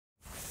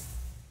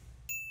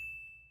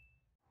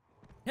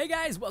Hey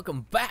guys,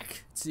 welcome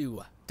back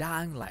to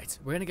Dying Light.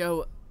 We're gonna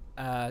go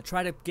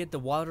try to get the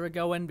water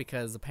going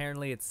because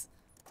apparently it's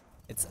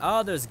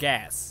oh, there's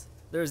gas.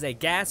 There's a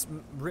gas,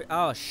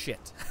 oh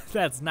shit.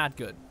 That's not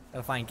good.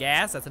 Gotta find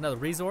gas, that's another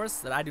resource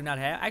that I do not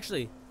have.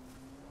 Actually,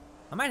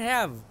 I might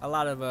have a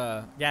lot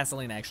of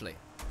gasoline actually.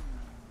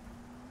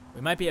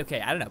 We might be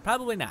okay, I don't know,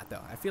 probably not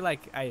though. I feel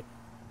like I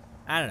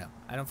don't know.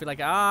 I don't feel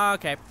like, oh,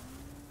 okay.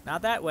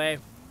 Not that way.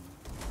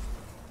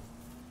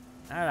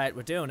 All right,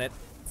 we're doing it.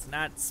 It's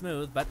not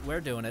smooth, but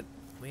we're doing it.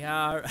 We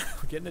are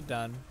getting it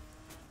done.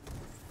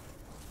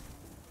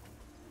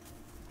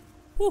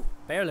 Whew,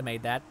 barely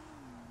made that.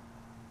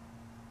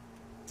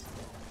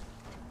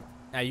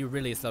 Now you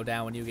really slow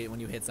down when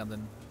you hit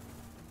something.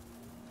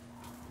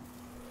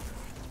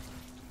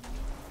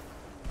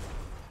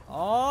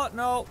 Oh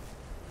no!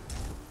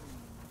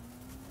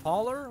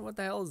 Hauler? What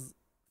the hell is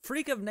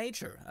freak of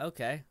nature?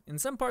 Okay. In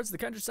some parts of the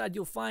countryside,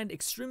 you'll find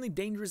extremely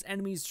dangerous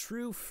enemies,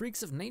 true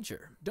freaks of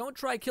nature. Don't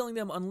try killing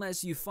them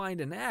unless you find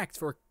an act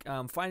for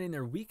finding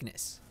their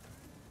weakness.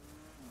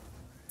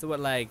 So what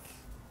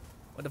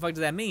the fuck does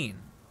that mean?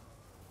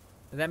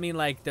 Does that mean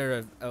like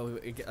they're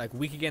like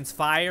weak against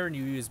fire and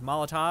you use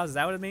Molotovs? Is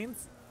that what it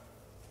means?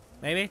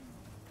 Maybe?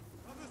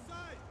 From the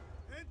side!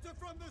 Enter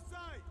from the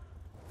side!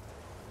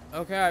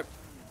 Okay.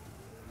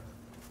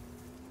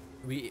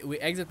 We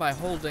exit by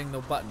holding the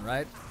button,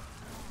 right?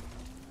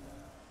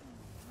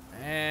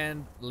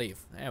 And leave.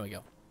 There we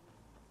go.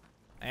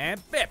 And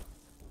bip!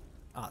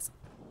 Awesome.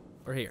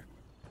 We're here.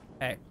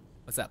 Hey,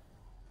 what's up?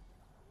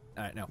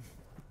 Alright, no.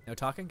 No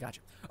talking?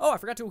 Gotcha. Oh, I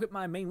forgot to equip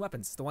my main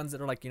weapons. The ones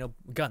that are like, you know,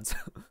 guns.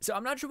 So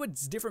I'm not sure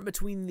what's different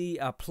between the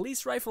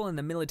police rifle and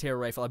the military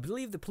rifle. I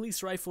believe the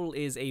police rifle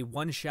is a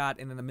one-shot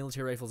and then the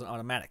military rifle is an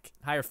automatic.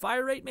 Higher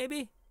fire rate,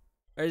 maybe?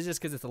 Or is it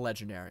just because it's a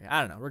legendary?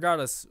 I don't know.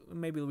 Regardless,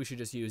 maybe we should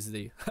just use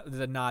the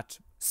the not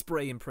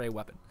spray and pray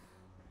weapon.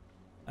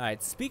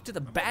 Alright, speak to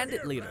the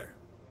bandit leader.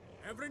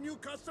 Every new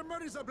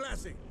customer is a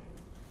blessing.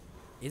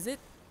 Is it?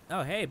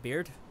 Oh, hey,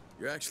 Beard.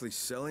 You're actually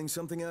selling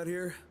something out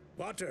here?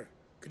 Water,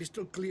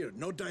 crystal clear,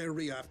 no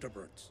diarrhea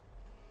afterwards.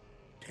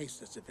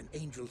 Tastes as if an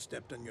angel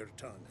stepped on your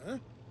tongue, huh?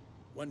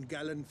 1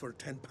 gallon for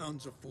 10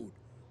 pounds of food.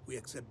 We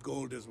accept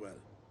gold as well.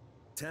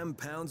 10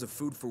 pounds of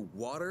food for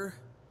water?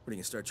 What, are you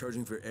gonna start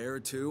charging for air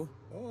too?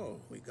 Oh,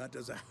 we got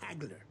us a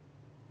haggler.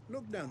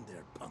 Look down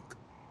there, punk.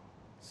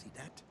 See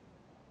that?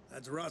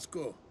 That's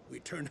Roscoe. We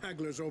turn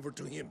hagglers over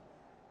to him.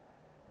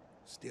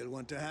 Still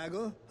want to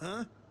haggle,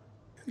 huh?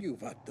 You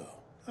what,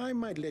 though? I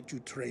might let you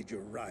trade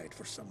your ride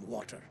for some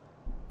water.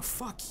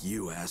 Fuck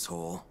you,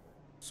 asshole.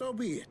 So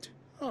be it.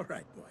 All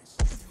right, boys.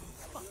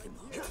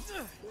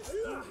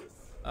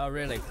 Oh,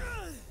 really?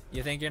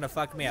 You think you're gonna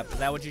fuck me up? Is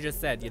that what you just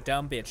said, you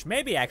dumb bitch?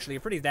 Maybe, actually.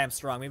 You're pretty damn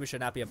strong. Maybe we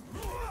should not be a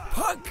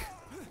punk!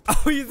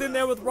 Oh, he's in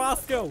there with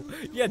Roscoe!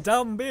 You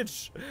dumb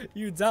bitch!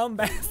 You dumb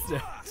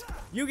bastard!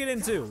 You get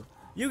in, too.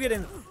 You get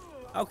in.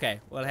 Okay,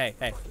 well, hey.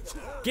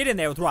 Get in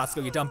there with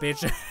Roscoe, you dumb bitch.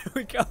 Here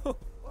we go.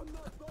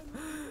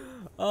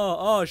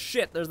 Oh,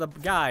 shit, there's a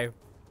guy.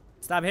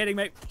 Stop hitting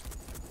me.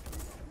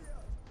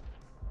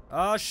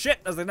 Oh,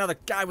 shit, there's another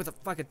guy with a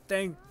fucking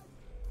thing.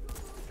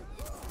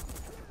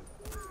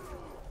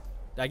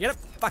 Did I get him?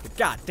 Fucking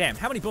god damn,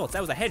 how many bullets?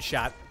 That was a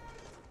headshot.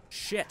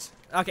 Shit.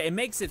 Okay, it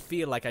makes it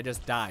feel like I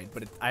just died,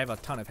 but I have a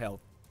ton of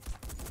health.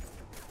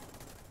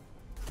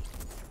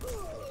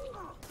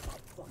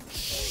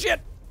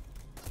 Shit!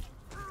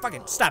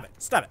 Fucking stop it,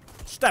 stop it,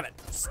 stop it.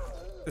 This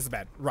is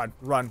bad. Run.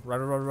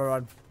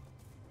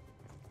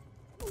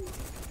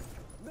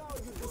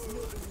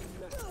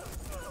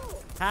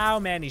 How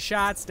many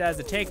shots does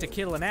it take to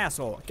kill an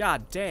asshole?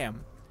 God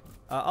damn.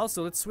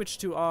 Also, let's switch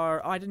to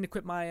our, oh, I didn't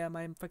equip my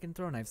my fucking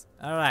throw knives.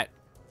 All right,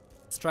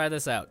 let's try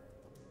this out.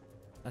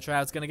 Not sure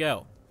how it's gonna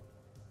go.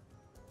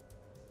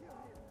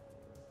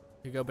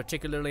 Could go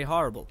particularly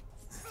horrible.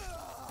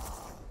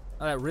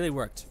 Oh, that really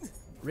worked.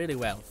 Really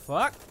well.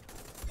 Fuck.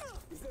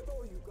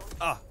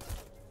 Oh,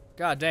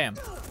 god damn.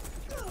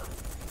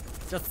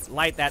 Just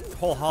light that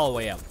whole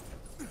hallway up.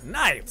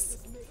 Knives!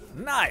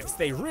 Knives!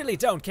 They really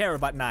don't care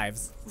about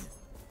knives.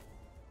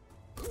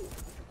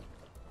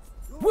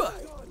 What?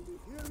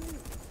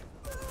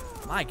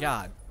 My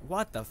god,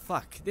 what the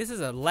fuck? This is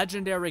a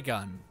legendary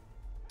gun.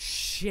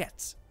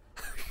 Shit.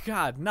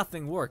 God,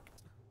 nothing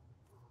worked.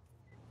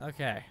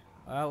 Okay,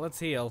 well, let's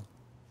heal.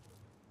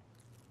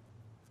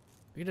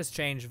 We can just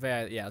change,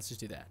 yeah, let's just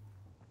do that.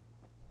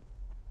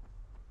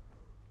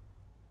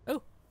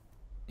 Oh,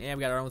 yeah,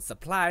 we got our own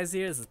supplies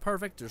here. This is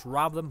perfect, just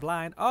rob them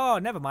blind. Oh,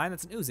 never mind,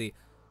 that's an Uzi.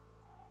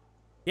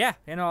 Yeah,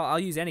 you know, I'll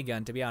use any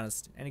gun, to be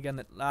honest. Any gun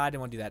that, I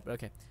didn't want to do that, but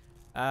okay.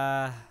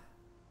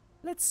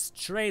 Let's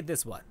trade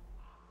this one.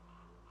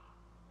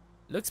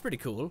 Looks pretty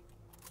cool.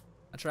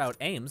 I'll try out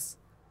aims.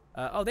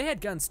 Oh, they had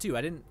guns too.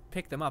 I didn't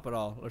pick them up at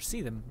all, or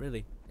see them,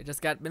 really. They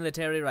just got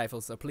military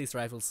rifles, or police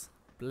rifles.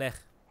 Blech.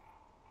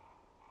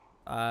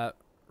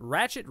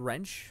 Ratchet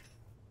wrench.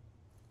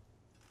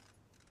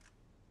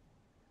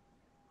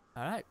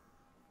 Alright.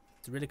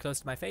 It's really close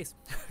to my face.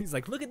 He's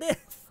like, look at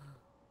this!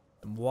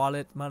 Some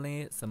wallet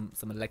money, some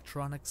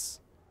electronics.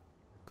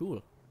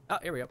 Cool. Oh,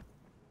 here we go.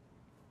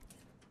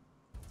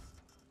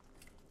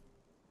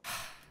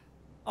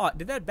 Oh,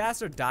 did that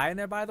bastard die in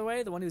there, by the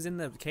way? The one who was in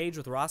the cage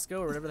with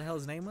Roscoe or whatever the hell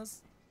his name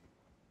was?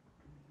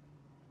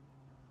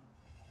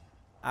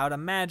 I would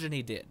imagine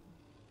he did.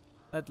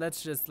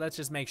 Let's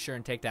just make sure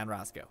and take down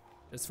Roscoe.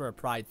 Just for a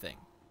pride thing.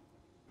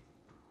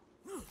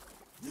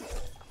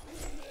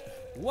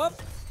 Whoop!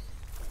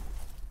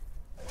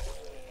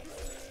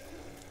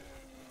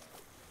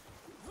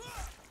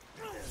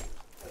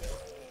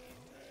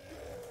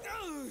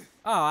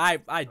 Oh,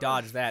 I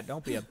dodged that.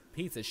 Don't be a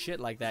piece of shit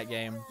like that,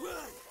 game.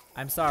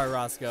 I'm sorry,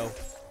 Roscoe,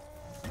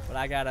 but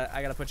I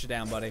gotta put you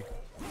down, buddy.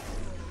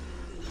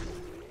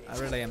 I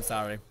really am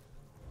sorry.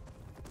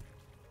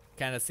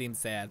 Kind of seems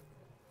sad.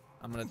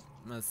 I'm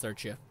gonna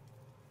search you.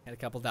 Had a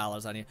couple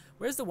dollars on you.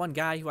 Where's the one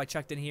guy who I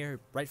chucked in here? Who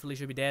rightfully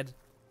should be dead.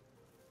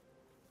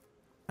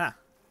 Huh?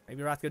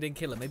 Maybe Roscoe didn't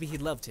kill him. Maybe he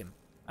loved him.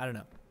 I don't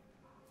know.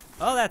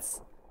 Oh,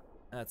 that's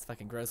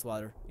fucking gross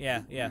water.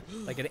 Yeah, yeah.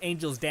 Like an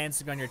angel's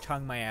dancing on your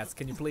tongue, my ass.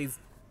 Can you please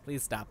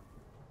stop?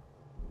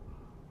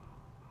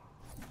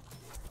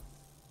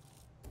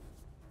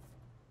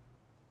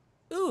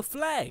 Ooh,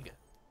 flag.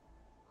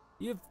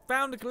 You've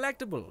found a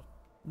collectible.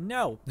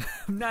 No,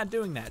 I'm not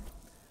doing that.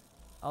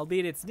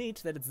 Albeit it's neat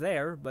that it's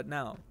there, but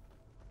no.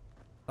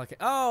 Okay.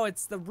 Oh,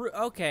 it's the root.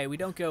 Okay, we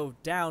don't go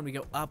down, we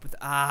go up with,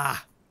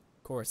 of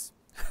course.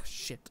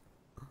 Shit.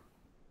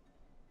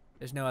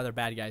 There's no other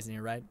bad guys in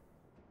here, right?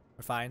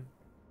 We're fine.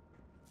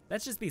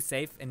 Let's just be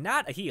safe and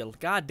not a heal.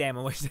 God damn,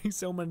 I'm wasting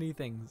so many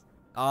things.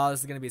 Oh,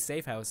 this is gonna be a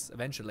safe house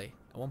eventually.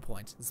 At one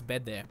point, there's a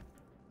bed there.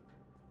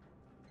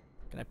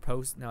 Can I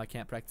post? No, I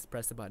can't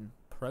press the button.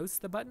 Press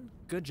the button?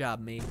 Good job,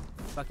 me.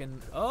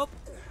 Fucking, oh.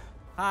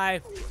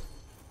 Hi.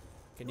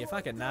 Can you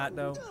fucking not,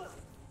 though?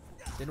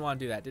 Didn't want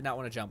to do that. Did not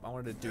want to jump. I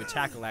wanted to do a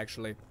tackle,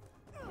 actually.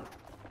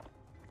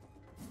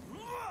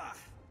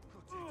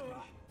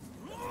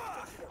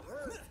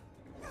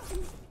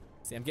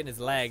 See, I'm getting his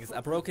legs. I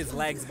broke his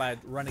legs by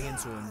running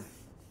into him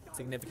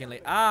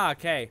significantly. Ah,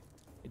 okay.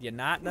 Did you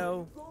not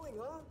know?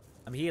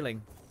 I'm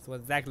healing. So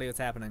exactly what's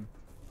happening.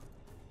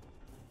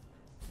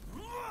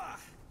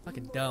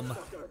 Fucking dumb.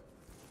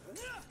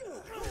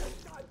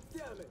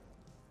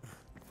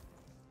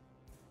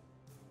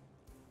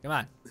 Come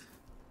on.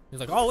 He's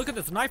like, oh, look at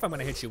this knife I'm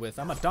gonna hit you with.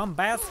 I'm a dumb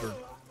bastard.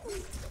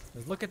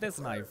 Just look at this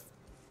knife.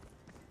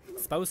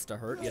 It's supposed to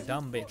hurt, you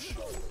dumb bitch.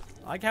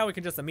 I like how we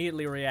can just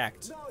immediately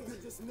react. Now you're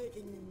just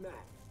making me mad.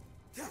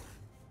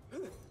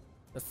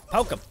 Let's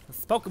poke him.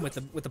 Let's poke him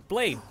with the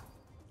blade.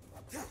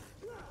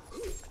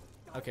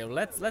 Okay, well,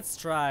 let's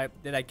try.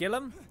 Did I kill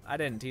him? I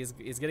didn't. He's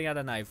getting out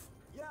a knife.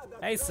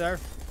 Hey, sir.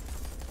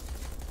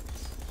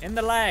 In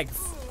the legs.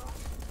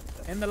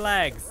 In the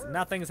legs.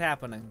 Nothing's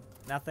happening.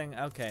 Nothing.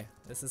 Okay,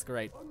 this is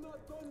great. I'm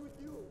not done with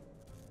you.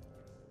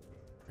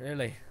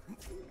 Really?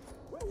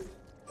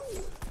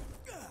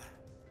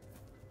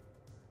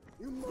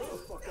 You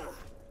motherfucker.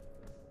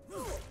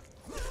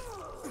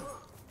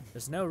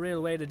 There's no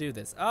real way to do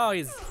this. Oh,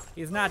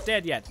 he's not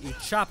dead yet. You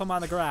chop him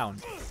on the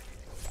ground.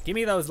 Give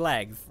me those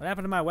legs. What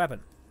happened to my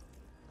weapon?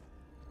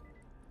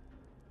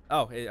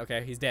 Oh,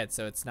 okay, he's dead,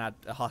 so it's not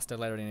a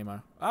hostility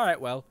anymore. All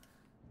right, well,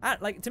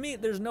 like, to me,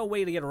 there's no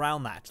way to get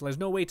around that. There's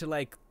no way to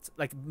like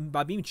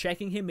by me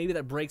checking him, maybe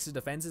that breaks his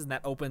defenses and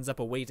that opens up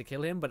a way to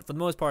kill him. But for the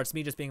most part, it's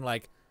me just being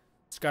like,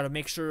 just gotta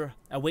make sure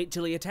I wait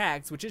till he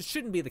attacks, which it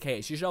shouldn't be the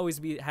case. You should always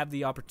have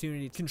the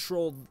opportunity to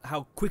control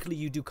how quickly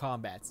you do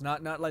combats,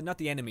 not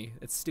the enemy.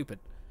 It's stupid,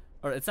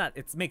 or it's not.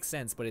 It makes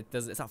sense, but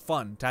it's not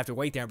fun to have to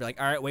wait there and be like,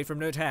 all right, wait for him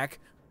to attack.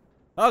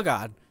 Oh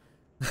God,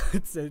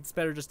 it's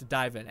better just to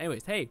dive in.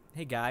 Anyways, hey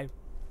guy.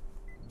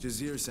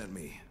 Jazir sent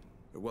me.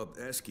 Well,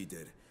 Eski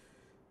did.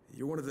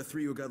 You're one of the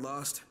three who got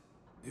lost?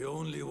 The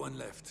only one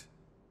left.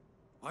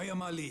 I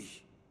am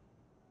Ali.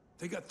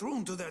 They got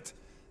thrown to that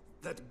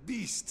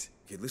beast.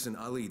 Okay, listen,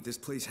 Ali, this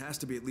place has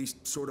to be at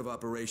least sort of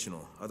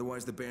operational.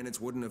 Otherwise, the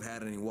bandits wouldn't have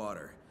had any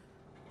water.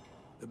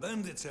 The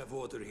bandits have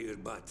water here,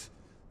 but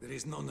there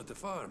is none at the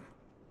farm.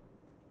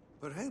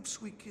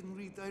 Perhaps we can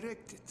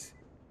redirect it.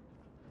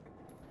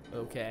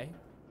 Okay.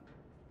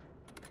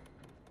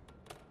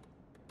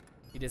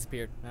 He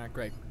disappeared. Alright,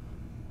 great.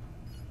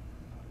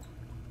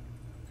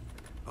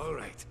 All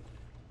right.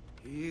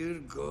 Here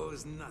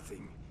goes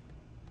nothing.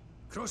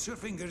 Cross your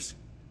fingers.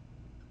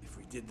 If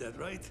we did that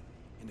right,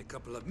 in a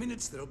couple of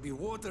minutes, there'll be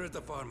water at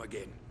the farm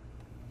again.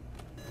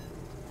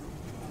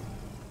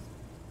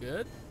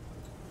 Good.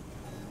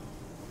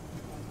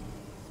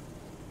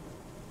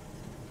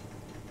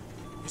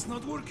 It's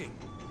not working.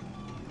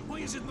 Why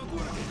is it not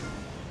working?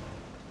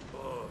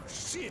 Oh,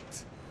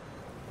 shit.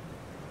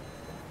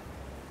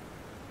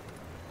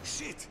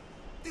 Shit!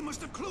 They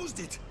must have closed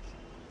it!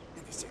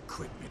 And this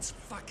equipment's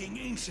fucking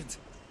ancient.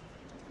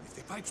 If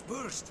the pipes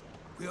burst,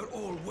 we are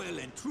all well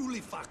and truly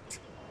fucked.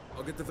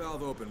 I'll get the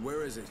valve open.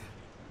 Where is it?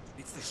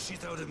 It's the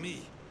shit out of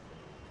me.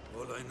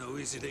 All I know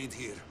is it ain't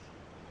here.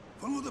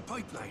 Follow the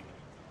pipeline.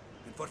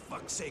 And for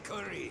fuck's sake,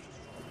 hurry.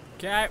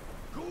 Okay.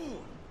 Go!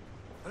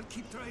 I'll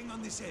keep trying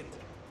on this end.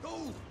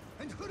 Go!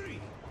 And hurry!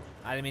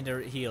 I didn't mean to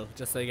heal,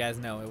 just so you guys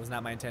know. It was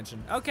not my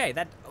intention. Okay,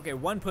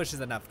 one push is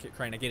enough,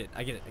 Crane. I get it.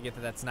 I get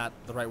that that's not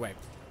the right way.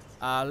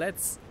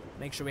 Let's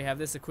Make sure we have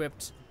this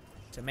equipped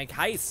to make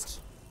heist.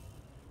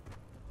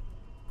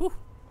 Whew.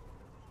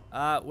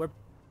 We're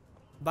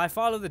by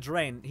follow the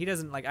drain. He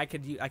doesn't like. I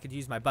could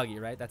use my buggy,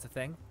 right? That's a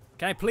thing.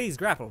 Can I please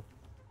grapple?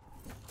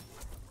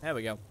 There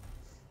we go.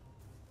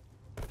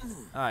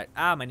 All right.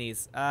 Ah, my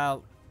knees.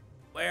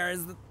 Where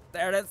is the?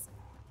 There it is.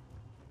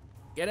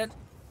 Get it.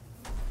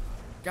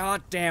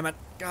 God damn it.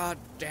 God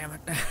damn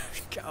it.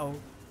 Go.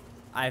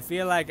 I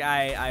feel like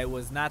I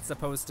was not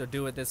supposed to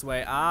do it this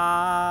way.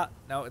 Ah,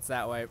 no, it's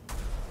that way.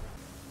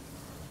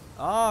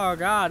 Oh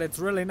God, it's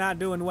really not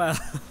doing well.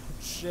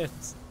 Shit.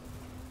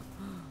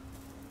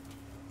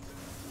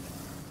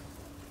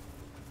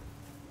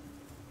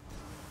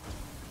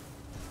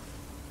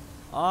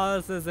 Oh,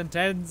 this is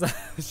intense.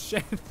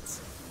 Shit.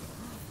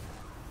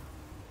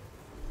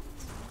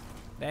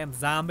 Damn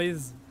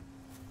zombies.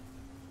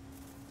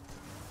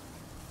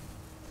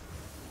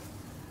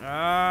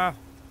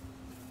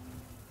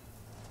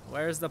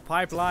 Where's the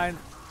pipeline?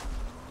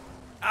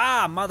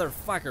 Ah,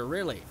 motherfucker,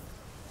 really?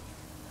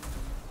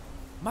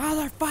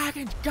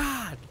 Motherfucking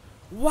God!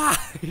 Why?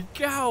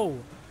 Go!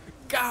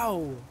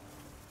 Go!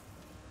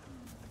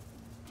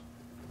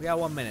 We got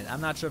 1 minute.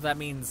 I'm not sure if that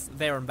means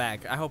there and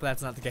back. I hope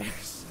that's not the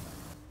case.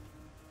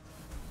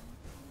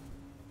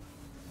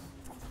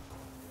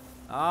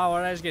 Oh, what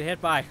did I just get hit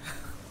by?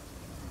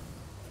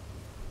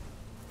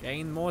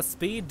 Gain more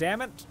speed,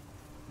 damn it.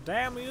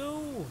 Damn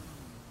you!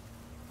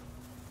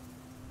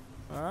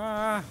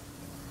 Ah,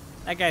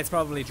 that guy's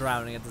probably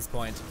drowning at this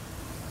point.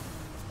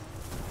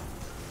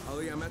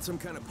 Ollie, I'm at some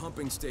kind of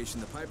pumping station.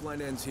 The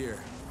pipeline ends here.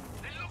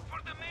 Then look for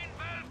the main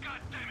valve,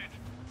 goddammit!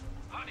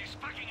 How this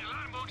fucking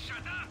alarm won't shut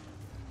up?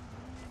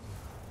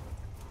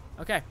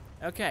 Okay,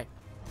 okay.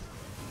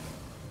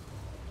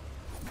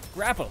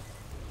 Grapple.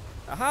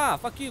 Aha,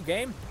 fuck you,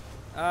 game.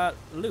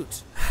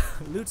 Loot.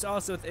 Loot's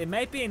also, it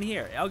might be in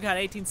here. Oh God,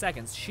 18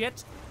 seconds.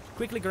 Shit.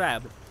 Quickly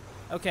grab.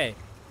 Okay.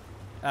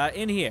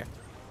 In here.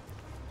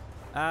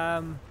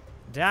 Down.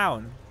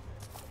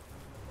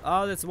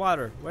 Oh, that's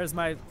water. Where's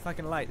my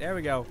fucking light? There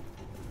we go.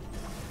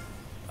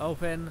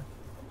 Open.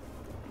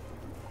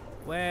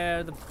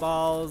 Where the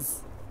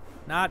balls?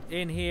 Not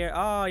in here.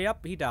 Oh,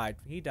 yep, he died.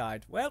 He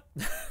died. Well,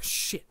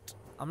 shit.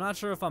 I'm not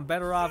sure if I'm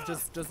better off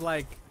just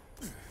like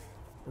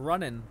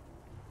running.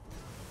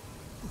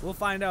 We'll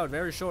find out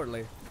very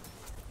shortly.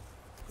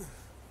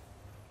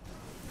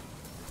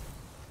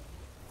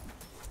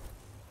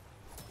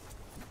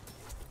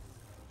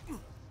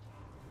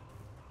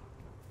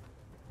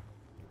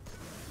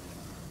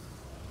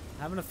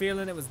 Having a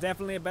feeling it was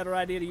definitely a better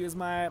idea to use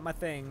my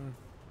thing.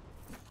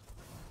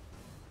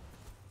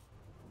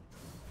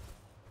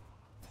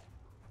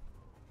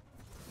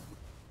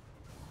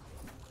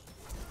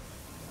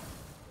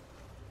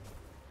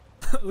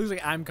 Looks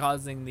like I'm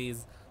causing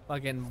these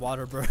fucking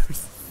water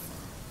bursts.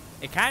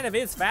 It kind of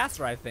is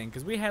faster, I think,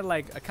 because we had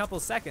like a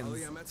couple seconds.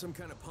 Ollie, I'm at some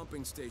kind of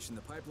pumping station.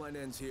 The pipeline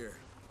ends here.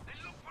 Then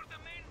look for the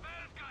main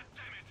valve,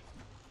 goddammit!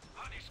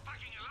 How this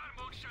fucking alarm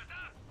won't shut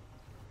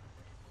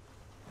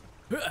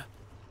up?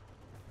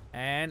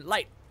 And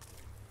light.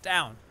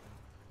 Down.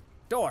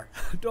 Door.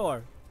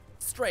 Door.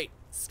 Straight.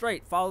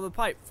 Straight. Follow the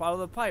pipe. Follow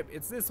the pipe.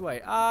 It's this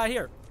way.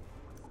 Here.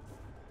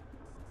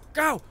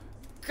 Go!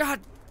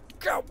 God!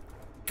 Go!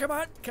 Come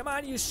on! Come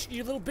on, you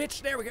little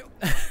bitch. There we go.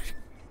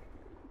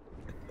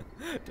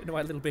 Don't know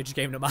why little bitch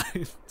came to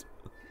mind.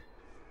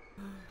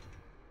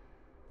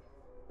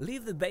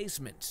 Leave the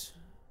basement.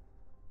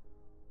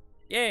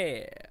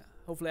 Yeah.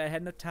 Hopefully I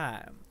had enough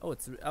time. Oh,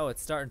 it's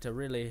starting to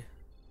really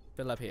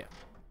fill up here.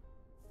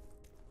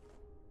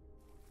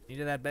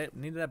 Needed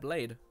that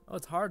blade. Oh,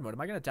 it's hard mode. Am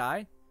I gonna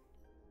die?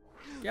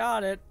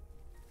 Got it.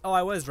 Oh,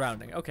 I was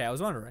drowning. Okay, I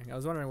was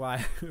wondering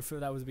why if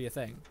that would be a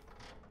thing.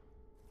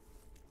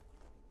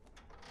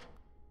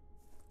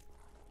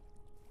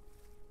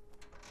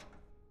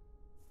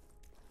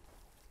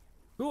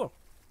 Cool.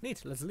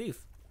 Neat. Let's leave.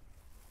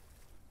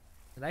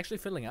 Is it actually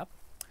filling up?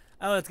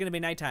 Oh, it's gonna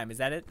be nighttime. Is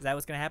that it? Is that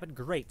what's gonna happen?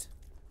 Great.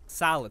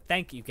 Solid.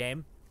 Thank you,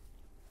 game.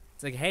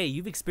 It's like, hey,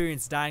 you've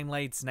experienced Dying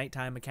Light's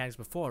nighttime mechanics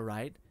before,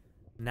 right?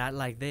 Not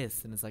like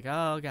this. And it's like,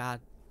 oh God.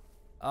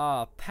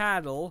 Oh,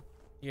 paddle.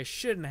 You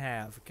shouldn't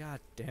have.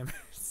 God damn it.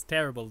 It's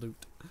terrible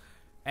loot.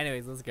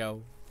 Anyways, let's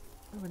go.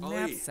 Ooh, a Ollie,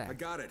 knapsack. I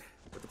got it.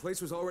 But the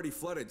place was already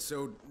flooded,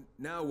 so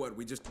now what?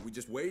 We just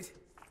wait?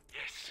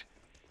 Yes.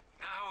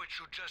 Now it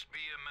should just be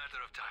a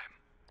matter of time.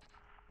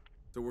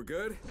 So we're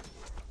good?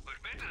 But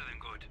better than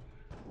good.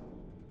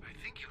 I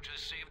think you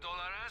just saved all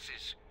our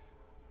asses.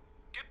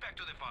 Get back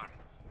to the farm.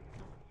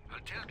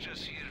 I'll tell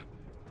Jasir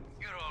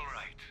you're all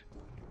right.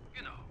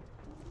 You know,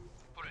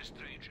 for a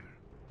stranger.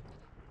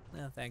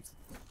 No, thanks.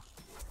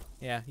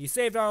 Yeah, you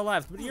saved our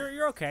lives, but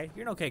you're okay.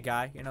 You're an okay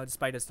guy, you know,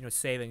 despite us,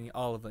 saving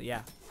all of it.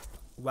 Yeah.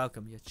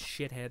 Welcome, you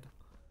shithead.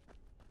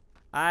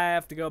 I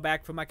have to go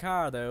back for my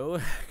car,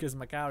 though, because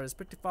my car is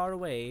pretty far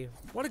away.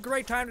 What a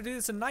great time to do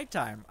this in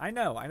nighttime. I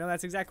know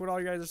that's exactly what all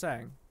you guys are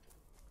saying.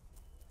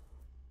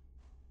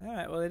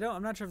 Alright, well,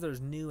 I'm not sure if there's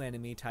new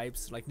enemy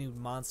types, like new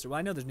monsters. Well,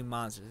 I know there's new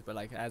monsters, but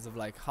like, as of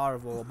like,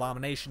 horrible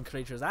abomination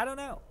creatures, I don't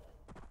know.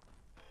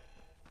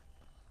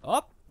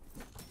 Oh!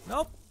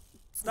 Nope.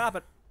 Stop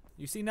it.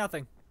 You see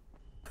nothing.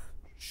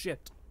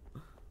 Shit.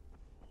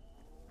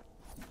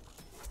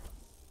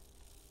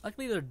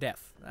 Luckily they're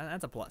deaf.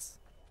 That's a plus.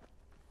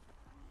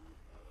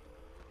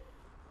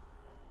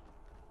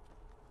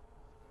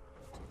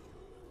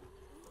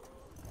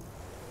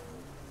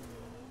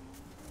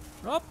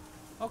 Nope.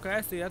 Okay,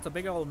 I see. That's a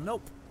big old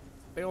nope.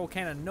 Big old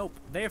can of nope.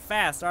 They're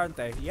fast, aren't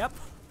they? Yep.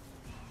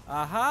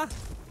 Uh-huh.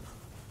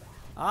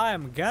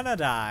 I'm gonna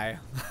die.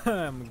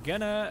 I'm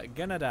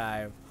gonna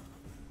die.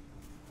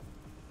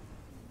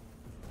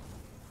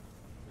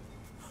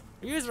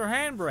 Use your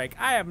handbrake.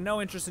 I have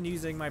no interest in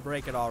using my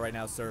brake at all right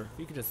now, sir. If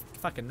you could just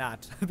fucking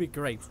not. That'd be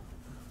great.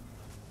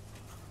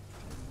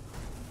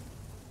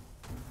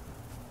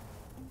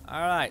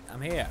 Alright,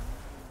 I'm here.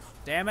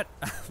 Damn it.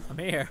 I'm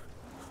here.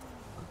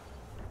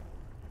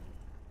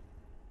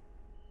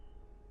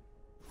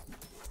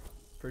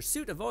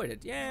 Pursuit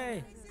avoided.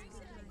 Yay.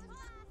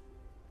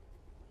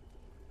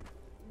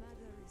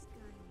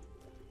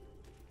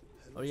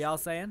 What are y'all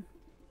saying?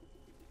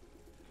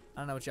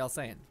 I don't know what y'all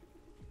saying.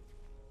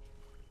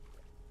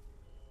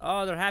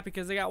 Oh, they're happy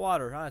because they got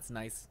water. Oh, that's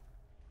nice.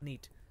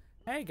 Neat.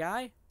 Hey,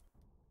 guy.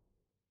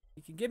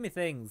 You can give me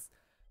things.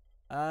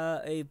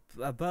 A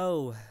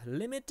bow.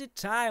 Limited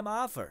time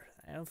offer.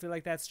 I don't feel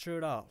like that's true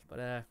at all. But,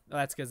 oh,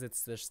 that's because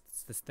it's this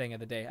thing of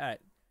the day. All right.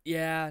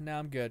 Yeah, no,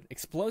 I'm good.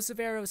 Explosive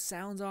arrow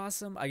sounds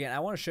awesome. Again, I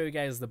want to show you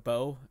guys the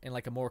bow in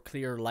like a more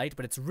clear light,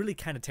 but it's really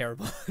kind of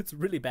terrible. It's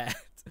really bad.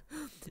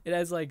 It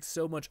has like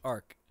so much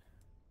arc.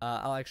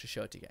 I'll actually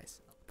show it to you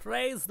guys.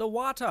 Praise the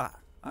water.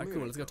 All right,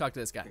 cool. Let's go talk to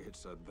this guy.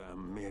 It's a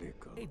damn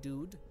miracle. Hey,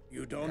 dude.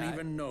 You don't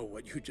even know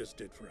what you just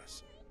did for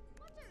us.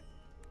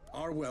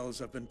 Our wells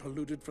have been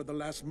polluted for the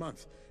last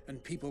month,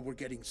 and people were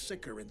getting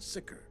sicker and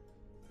sicker.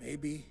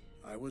 Maybe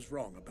I was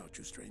wrong about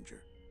you,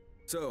 stranger.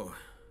 So,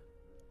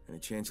 any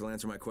chance you'll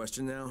answer my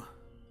question now?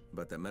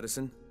 About that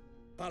medicine?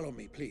 Follow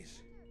me,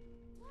 please.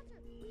 Water!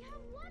 We have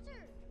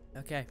water!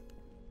 Okay.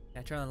 Can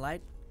I turn on the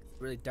light?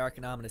 It's really dark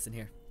and ominous in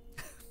here.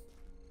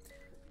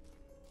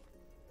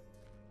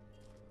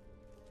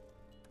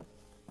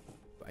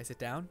 Do I sit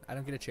down? I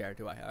don't get a chair,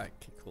 do I? Alright,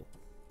 okay, cool.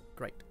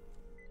 Great.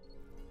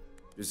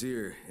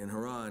 Jazir, in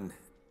Haran,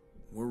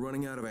 we're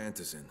running out of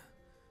antizin.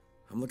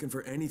 I'm looking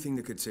for anything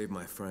that could save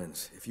my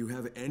friends. If you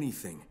have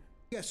anything.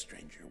 Yes,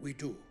 stranger, we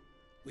do.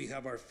 We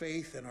have our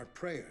faith and our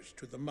prayers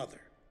to the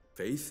Mother.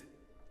 Faith?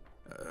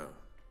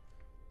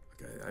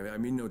 Okay, I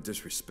mean no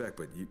disrespect,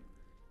 but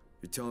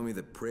you're telling me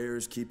that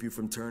prayers keep you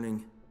from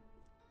turning?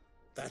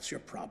 That's your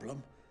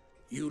problem.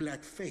 You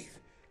lack faith,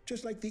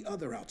 just like the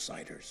other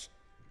outsiders.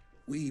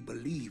 We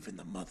believe in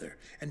the Mother,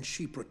 and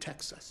she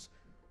protects us.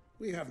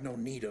 We have no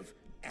need of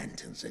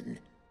antizin,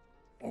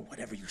 or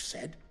whatever you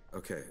said.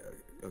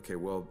 Okay,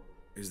 well,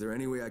 is there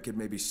any way I could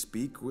maybe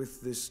speak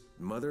with this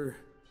Mother?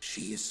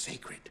 She is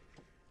sacred.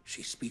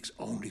 She speaks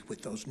only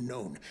with those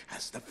known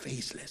as the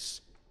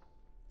Faceless.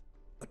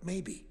 But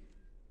maybe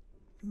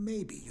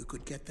you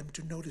could get them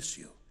to notice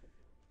you.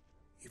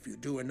 If you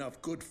do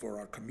enough good for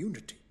our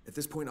community. At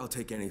this point, I'll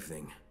take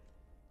anything.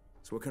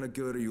 So what kind of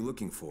good are you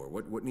looking for?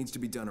 What needs to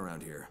be done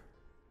around here?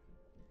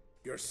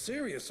 You're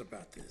serious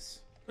about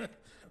this?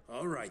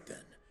 All right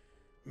then.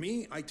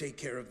 Me, I take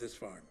care of this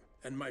farm.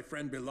 And my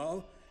friend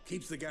Bilal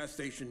keeps the gas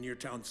station near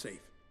town safe.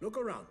 Look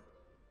around.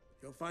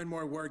 You'll find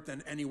more work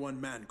than any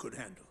one man could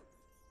handle.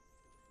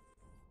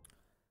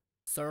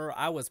 Sir,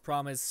 I was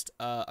promised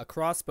a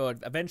crossbow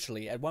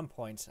eventually at one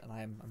point, and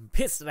I'm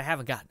pissed that I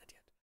haven't gotten it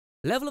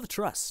yet. Level of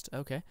trust.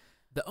 Okay.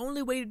 The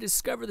only way to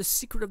discover the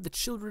secret of the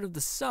children of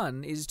the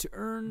sun is to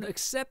earn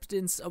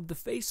acceptance of the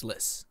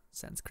Faceless.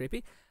 Sounds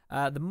creepy.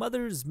 The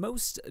Mother's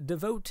most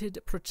devoted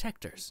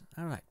protectors.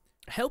 All right.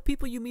 Help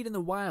people you meet in the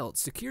wild,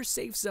 secure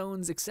safe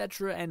zones,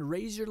 etc., and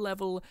raise your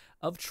level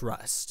of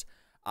trust.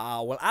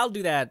 Well, I'll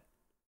do that.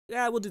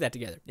 Yeah, we'll do that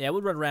together. Yeah,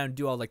 we'll run around and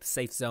do all like the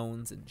safe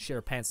zones and shit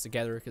our pants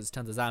together because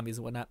tons of zombies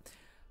and whatnot.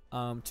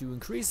 To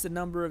increase the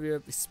number of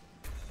your...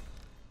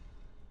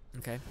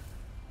 Okay.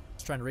 I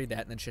was trying to read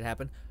that and then shit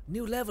happened.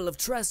 New level of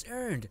trust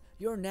earned.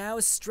 You're now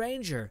a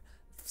stranger.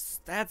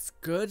 That's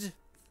good.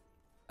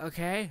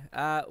 Okay.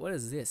 What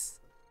is this?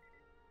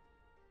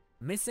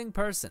 Missing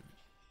person.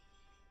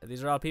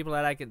 These are all people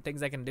that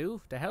things I can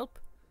do to help?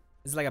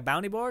 Is it like a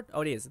bounty board?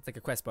 Oh, it is. It's like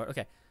a quest board.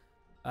 Okay.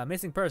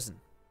 Missing person.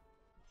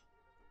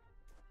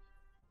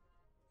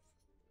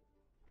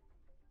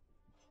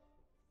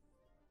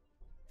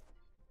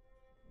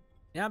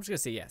 Yeah, I'm just gonna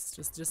say yes.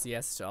 Just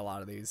yes to a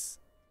lot of these.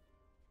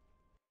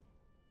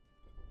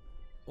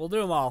 We'll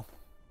do them all.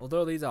 We'll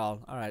do these all.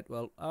 Alright,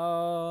 well,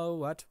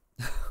 what?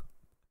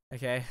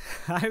 Okay.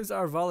 Hives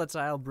are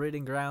volatile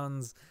breeding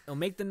grounds. It'll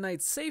make the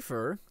night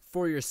safer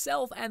for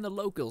yourself and the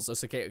locals.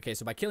 So, okay,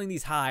 so by killing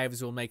these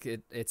hives, we'll make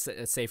it's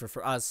safer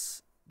for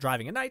us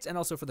driving at night and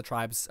also for the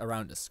tribes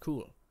around us.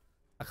 Cool.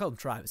 I call them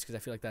tribes because I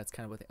feel like that's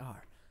kind of what they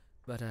are.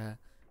 But,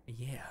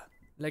 yeah.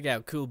 Look how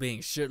cool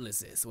being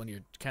shirtless is when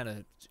you're kind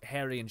of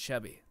hairy and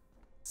chubby.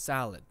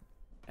 Solid.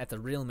 That's the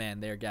real man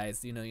there,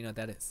 guys. You know what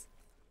that is.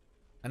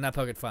 I'm not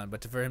poking fun,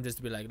 but for him just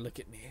to be like, look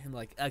at me. I'm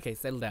like, okay,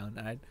 settle down,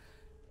 alright?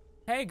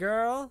 Hey,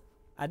 girl.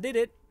 I did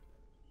it.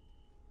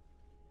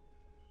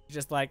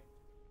 Just like,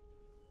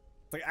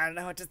 it's like, I don't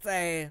know what to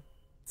say.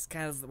 It's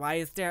kind of why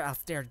you stare. I'll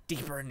stare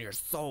deeper into your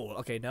soul.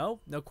 Okay, no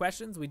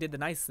questions. We did the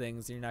nice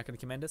things. You're not gonna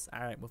commend us.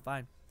 All right, well,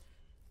 fine.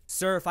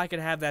 Sir, if I could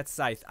have that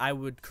scythe, I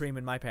would cream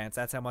in my pants.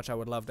 That's how much I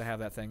would love to have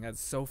that thing.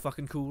 That's so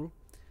fucking cool.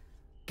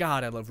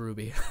 God, I love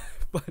Ruby.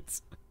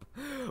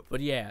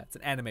 but yeah, it's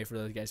an anime for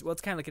those guys. Well,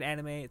 it's kind of like an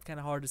anime. It's kind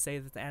of hard to say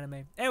that it's an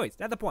anime. Anyways,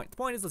 not the point. The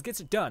point is, let's get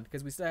it done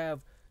because we still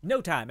have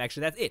no time.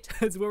 Actually, that's it.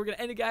 That's where we're gonna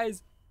end it,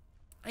 guys.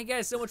 Thank you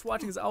guys so much for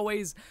watching. As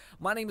always,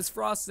 my name is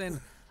Frost,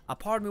 and a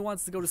part of me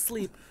wants to go to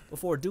sleep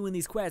before doing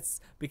these quests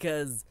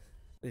because,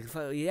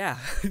 yeah,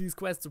 these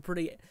quests are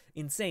pretty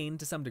insane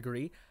to some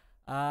degree.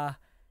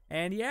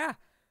 And yeah,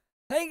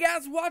 thank you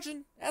guys for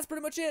watching. That's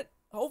pretty much it.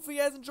 Hopefully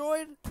you guys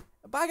enjoyed.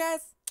 Bye,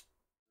 guys.